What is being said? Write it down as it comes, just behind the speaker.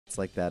It's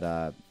like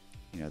that,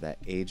 that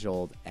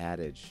age-old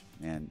adage,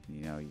 man.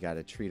 You got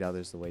to treat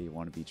others the way you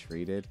want to be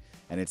treated.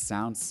 And it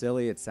sounds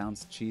silly, it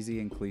sounds cheesy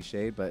and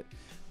cliched, but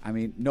I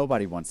mean,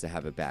 nobody wants to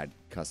have a bad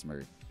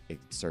customer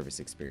service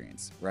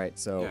experience, right?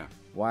 So Yeah.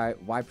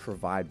 why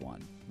provide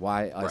one?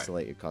 Why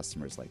isolate your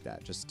customers like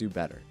that? Just do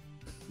better.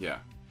 Yeah.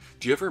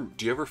 Do you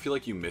ever feel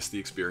like you miss the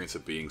experience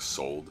of being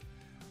sold?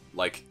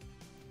 Like,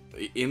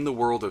 in the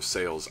world of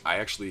sales, I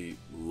actually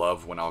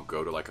love when I'll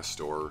go to like a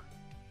store,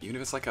 even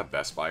if it's like a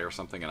Best Buy or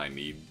something, and I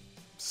need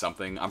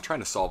something. I'm trying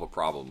to solve a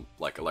problem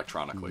like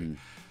electronically,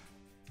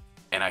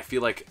 and I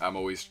feel like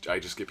I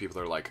just get people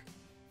that are like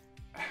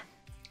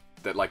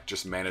that like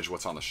just manage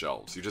what's on the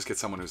shelves. You just get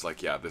someone who's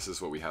like, yeah, this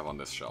is what we have on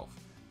this shelf,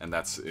 and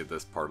that's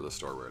this part of the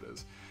store where it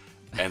is.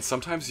 And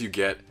sometimes you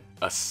get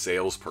a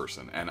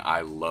salesperson, and I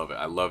love it.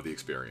 I love the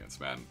experience,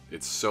 man.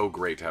 It's so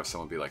great to have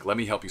someone be like, let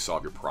me help you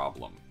solve your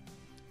problem.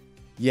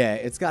 Yeah,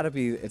 it's got to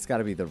be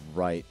the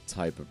right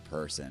type of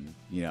person,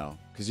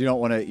 because you don't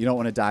want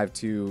to dive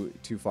too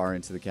far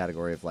into the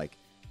category of like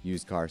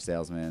used car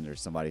salesman or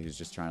somebody who's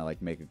just trying to like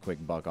make a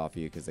quick buck off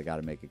you because they got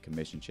to make a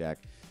commission check.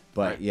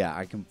 But Right.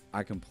 yeah,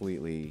 I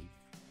completely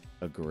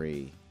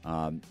agree.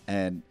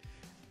 And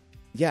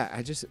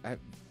yeah,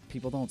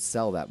 people don't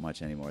sell that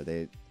much anymore.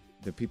 The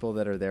people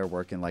that are there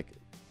working like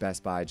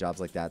Best Buy jobs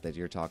like that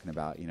you're talking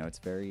about, it's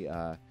very.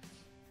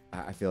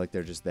 I feel like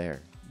they're just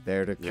there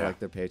to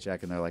collect their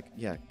paycheck, and they're like,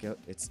 yeah, go.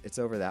 It's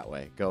over that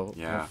way. Go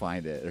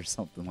find it or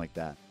something like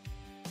that.